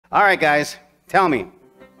All right, guys, tell me.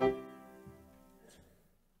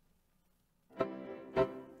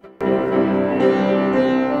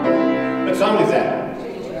 What song is that?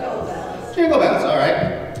 Jingle Bells. Jingle Bells, all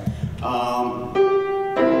right.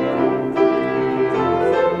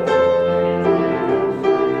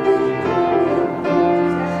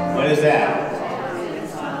 What is that?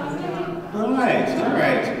 All right, all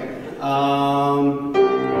right.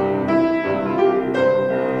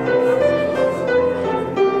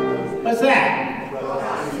 What's that?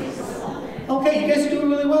 Okay, you guys are doing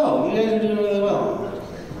really well. You guys are doing really well.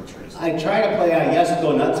 I try to play Yes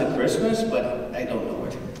Go Nuts at Christmas, but I don't know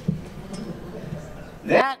it.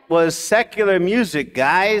 That was secular music,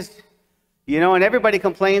 guys. You know, and everybody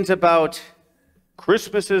complains about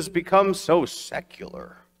Christmas has become so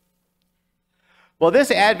secular. Well,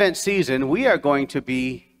 this Advent season, we are going to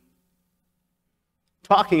be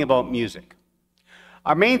talking about music.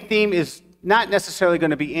 Our main theme is not necessarily going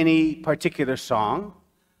to be any particular song,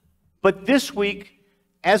 but this week,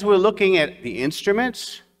 as we're looking at the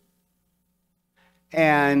instruments,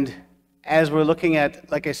 and as we're looking at,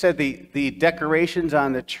 like I said, the decorations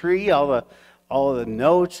on the tree, all the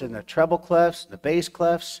notes and the treble clefs, the bass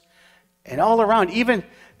clefs, and all around, even,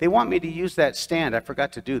 they want me to use that stand. I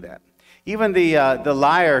forgot to do that. Even the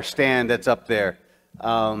lyre stand that's up there,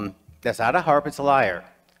 that's not a harp, it's a lyre.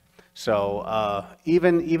 So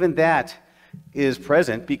even that is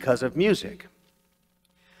present because of music.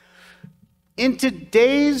 In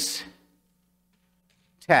today's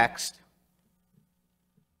text,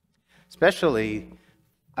 especially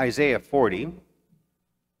Isaiah 40,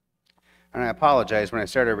 and I apologize, when I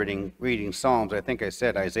started reading Psalms, I think I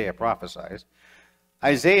said Isaiah prophesies.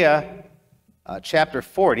 Isaiah chapter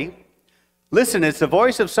 40, listen, it's the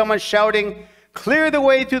voice of someone shouting, "Clear the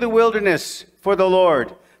way through the wilderness for the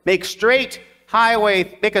Lord. Make a straight highway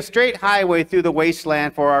through the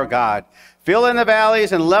wasteland for our God. Fill in the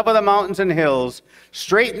valleys and level the mountains and hills.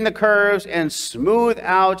 Straighten the curves and smooth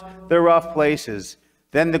out the rough places.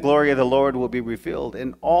 Then the glory of the Lord will be revealed,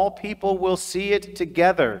 and all people will see it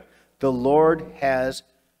together. The Lord has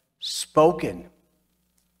spoken."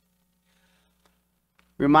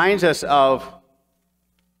 Reminds us of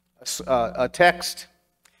a text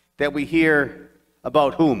that we hear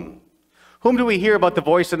about whom? Whom do we hear about the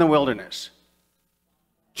voice in the wilderness?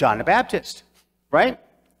 John the Baptist, right?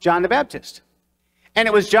 John the Baptist. And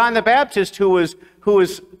it was John the Baptist who was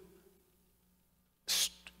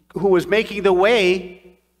making the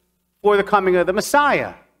way for the coming of the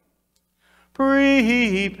Messiah.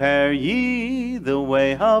 Prepare ye the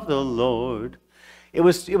way of the Lord. It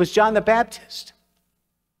was John the Baptist.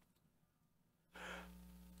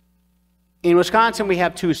 In Wisconsin, we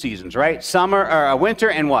have two seasons, right? Summer or winter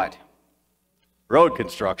and what? Road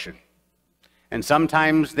construction. And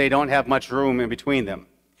sometimes they don't have much room in between them.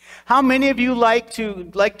 How many of you like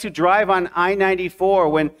to drive on I-94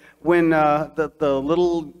 when the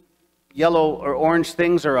little yellow or orange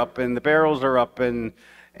things are up and the barrels are up and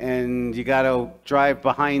you got to drive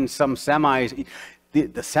behind some semis? The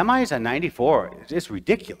semis on 94 is just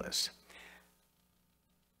ridiculous.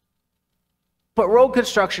 But road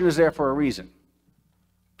construction is there for a reason.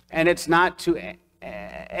 And it's not to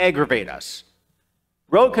aggravate us.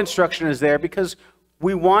 Road construction is there because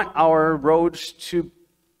we want our roads to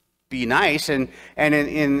be nice. And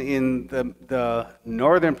in the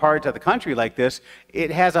northern part of the country like this,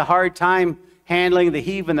 it has a hard time handling the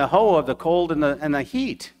heave and the hoe of the cold and the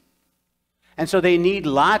heat. And so they need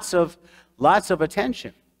lots of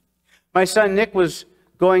attention. My son Nick was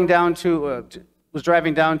driving down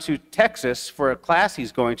to Texas for a class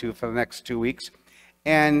he's going to for the next 2 weeks,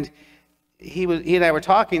 and he and I were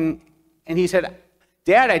talking, and he said,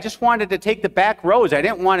 "Dad, I just wanted to take the back roads. I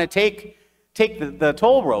didn't want to take the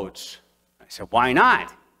toll roads." I said, "Why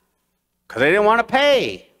not?" "Because I didn't want to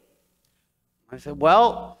pay." I said,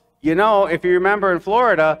 "Well, you know, if you remember in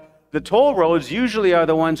Florida, the toll roads usually are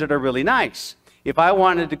the ones that are really nice. If I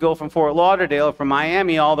wanted to go from Fort Lauderdale, from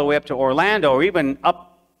Miami, all the way up to Orlando, or even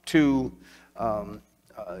up to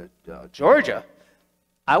Georgia,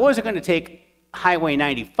 I wasn't going to take Highway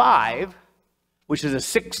 95, which is a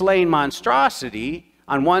 6-lane monstrosity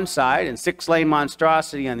on one side and 6-lane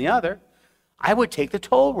monstrosity on the other. I would take the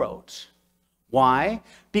toll roads. Why?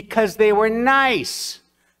 Because they were nice.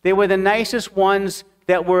 They were the nicest ones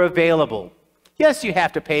that were available. Yes, you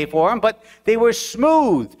have to pay for them, but they were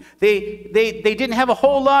smooth. They didn't have a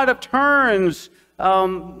whole lot of turns,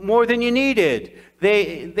 more than you needed.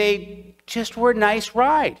 They just were a nice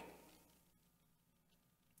ride.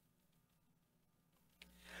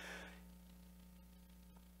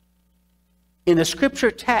 In the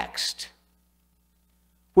scripture text,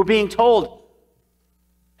 we're being told,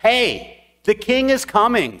 Hey, the king is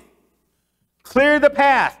coming. Clear the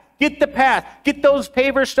path. Get the path. Get those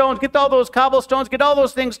paver stones. Get all those cobblestones. Get all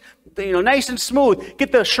those things, nice and smooth.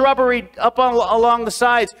 Get the shrubbery up along the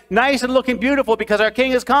sides, nice and looking beautiful, because our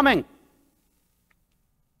king is coming.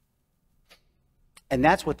 And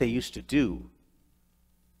that's what they used to do.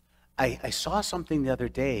 I saw something the other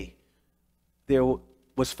day. There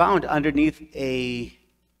was found underneath a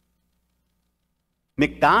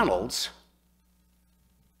McDonald's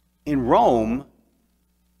in Rome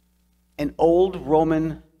an old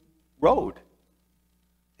Roman road.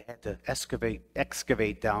 They had to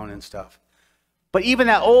excavate down and stuff. But even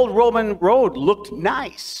that old Roman road looked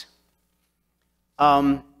nice.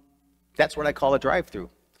 That's what I call a drive-through.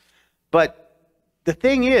 But the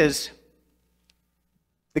thing is,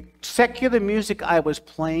 the secular music I was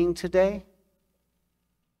playing today,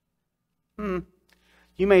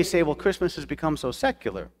 you may say, well, Christmas has become so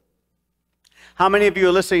secular. How many of you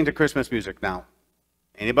are listening to Christmas music now?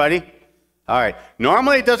 Anybody? All right.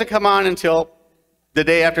 Normally it doesn't come on until the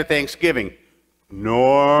day after Thanksgiving.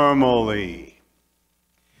 Normally.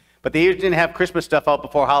 But they didn't have Christmas stuff out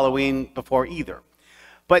before Halloween before either.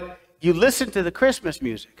 But you listen to the Christmas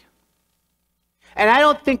music. And I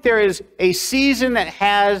don't think there is a season that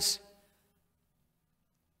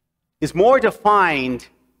is more defined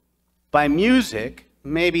by music,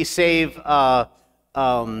 maybe save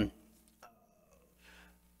John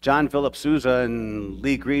Philip Sousa and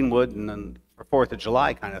Lee Greenwood and then for 4th of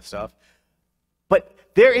July kind of stuff. But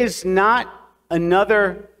there is not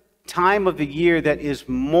another time of the year that is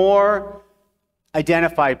more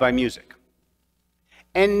identified by music.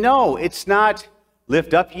 And no, it's not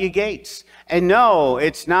Lift Up Ye Gates. And no,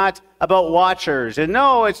 it's not about Watchers. And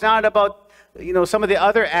no, it's not about, some of the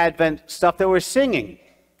other Advent stuff that we're singing.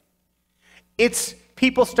 It's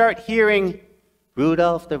people start hearing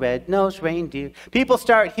Rudolph the Red-Nosed Reindeer. People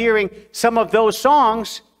start hearing some of those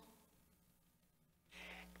songs.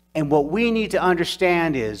 And what we need to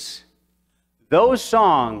understand is those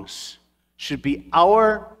songs should be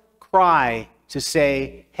our cry to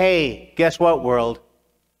say, hey, guess what, world?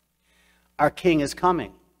 Our King is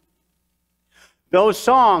coming. Those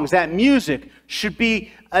songs, that music, should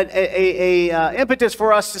be an impetus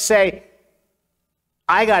for us to say,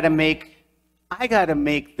 I got to make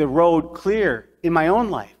the road clear in my own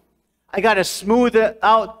life. I got to smooth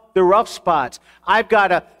out the rough spots. I've got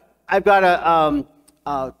to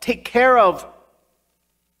take care of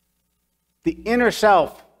the inner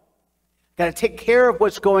self. Got to take care of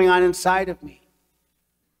what's going on inside of me.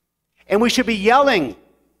 And we should be yelling.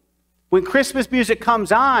 When Christmas music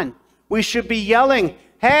comes on, we should be yelling,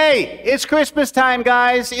 hey, it's Christmas time,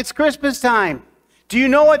 guys. It's Christmas time. Do you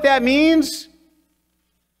know what that means?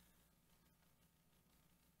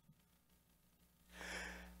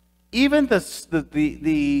 Even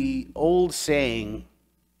the old saying,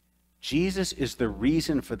 Jesus is the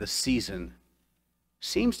reason for the season,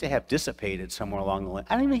 seems to have dissipated somewhere along the line.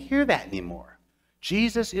 I don't even hear that anymore.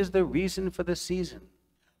 Jesus is the reason for the season.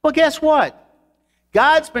 Well, guess what?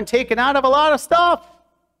 God's been taken out of a lot of stuff.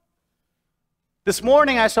 This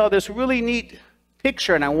morning I saw this really neat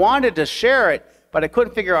picture and I wanted to share it, but I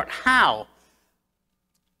couldn't figure out how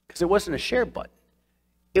because it wasn't a share button.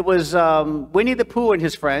 It was Winnie the Pooh and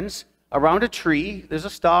his friends around a tree. There's a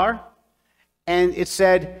star. And it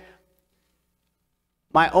said,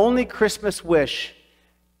 my only Christmas wish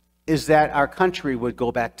is that our country would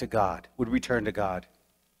go back to God, would return to God.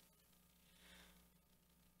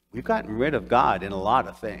 We've gotten rid of God in a lot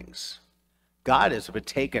of things. God has been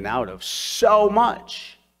taken out of so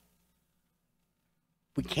much.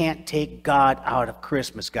 We can't take God out of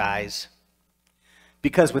Christmas, guys.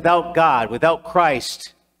 Because without God, without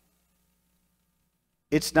Christ,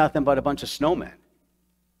 it's nothing but a bunch of snowmen.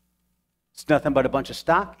 It's nothing but a bunch of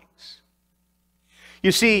stockings.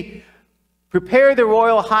 You see, prepare the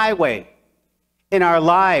royal highway in our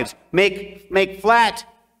lives. Make flat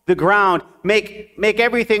the ground. Make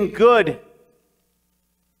everything good.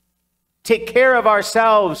 Take care of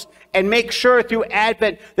ourselves and make sure through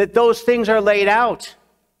Advent that those things are laid out.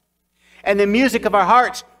 And the music of our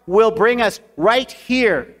hearts will bring us right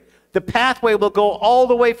here. The pathway will go all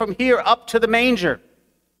the way from here up to the manger,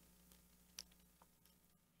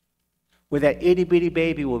 where that itty-bitty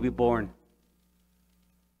baby will be born.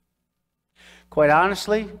 Quite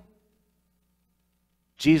honestly,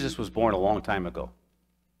 Jesus was born a long time ago.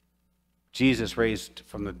 Jesus raised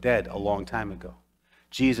from the dead a long time ago.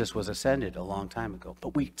 Jesus was ascended a long time ago.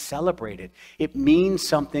 But we celebrate it. It means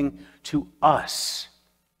something to us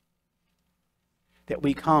that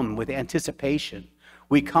we come with anticipation.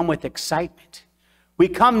 We come with excitement. We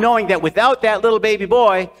come knowing that without that little baby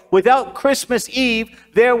boy, without Christmas Eve,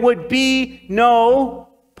 there would be no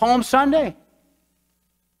Palm Sunday.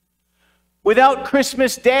 Without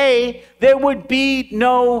Christmas Day, there would be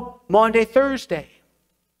no Maundy Thursday.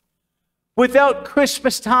 Without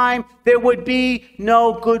Christmas time, there would be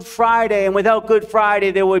no Good Friday. And without Good Friday,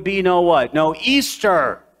 there would be no what? No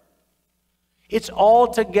Easter. It's all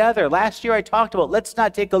together. Last year I talked about, let's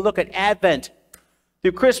not take a look at Advent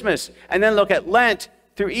through Christmas and then look at Lent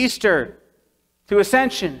through Easter, through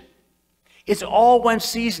Ascension. It's all one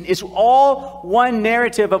season. It's all one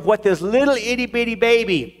narrative of what this little itty-bitty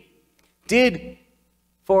baby did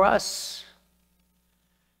for us.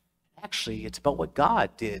 Actually, it's about what God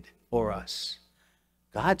did for us.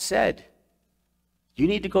 God said, you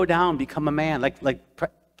need to go down, become a man.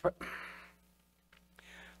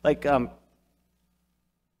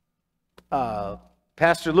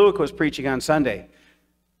 Pastor Luke was preaching on Sunday.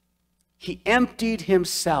 He emptied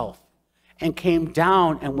himself and came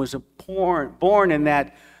down and was born in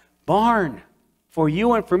that barn for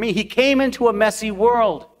you and for me. He came into a messy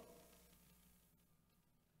world.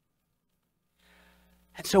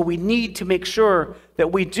 And so we need to make sure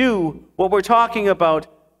that we do what we're talking about,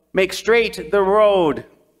 make straight the road.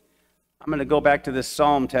 I'm going to go back to this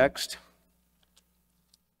Psalm text.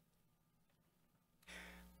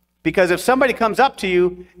 Because if somebody comes up to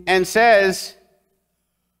you and says,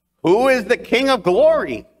 who is the King of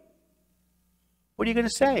glory? What are you going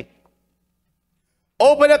to say?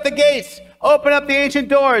 Open up the gates. Open up the ancient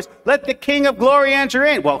doors. Let the King of glory enter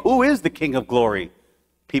in. Well, who is the King of glory?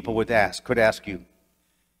 People could ask you.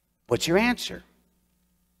 What's your answer?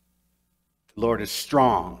 The Lord is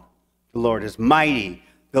strong. The Lord is mighty.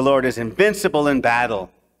 The Lord is invincible in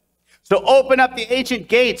battle. So open up the ancient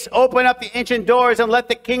gates. Open up the ancient doors and let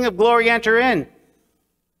the King of glory enter in.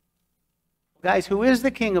 Guys, who is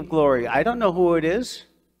the King of glory? I don't know who it is.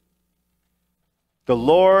 The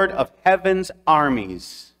Lord of heaven's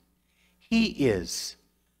armies. He is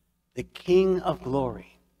the King of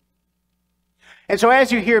glory. And so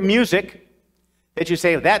as you hear music, that you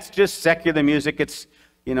say, that's just secular music. It's,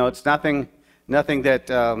 it's nothing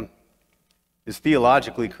that is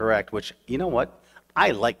theologically correct, which, you know what?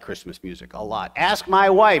 I like Christmas music a lot. Ask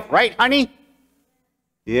my wife, right, honey?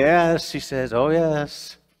 Yes, she says, oh,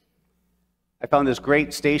 yes. I found this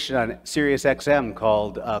great station on Sirius XM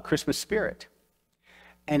called Christmas Spirit.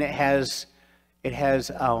 And it has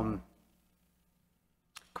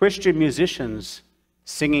Christian musicians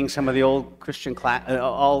singing some of the old Christian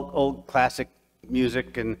old classic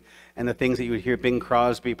music and the things that you would hear Bing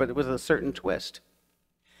Crosby, but it was a certain twist.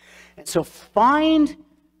 And so find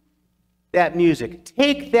that music.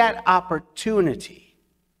 Take that opportunity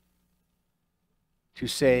to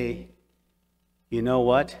say, you know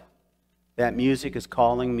what? That music is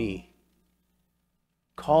calling me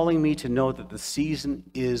to know that the season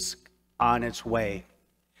is on its way.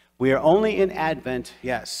 We are only in Advent,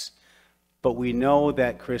 yes, but we know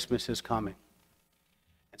that Christmas is coming.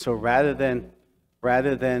 And so rather than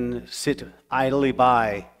sit idly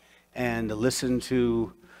by and listen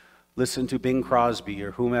to Bing Crosby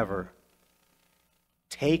or whomever,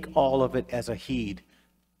 take all of it as a heed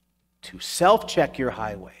to self-check your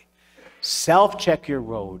highway, self-check your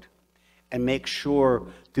road, and make sure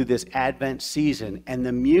through this Advent season and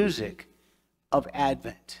the music of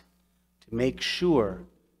Advent to make sure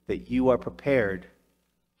that you are prepared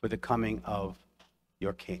for the coming of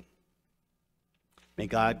your King. May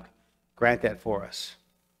God grant that for us.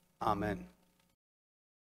 Amen.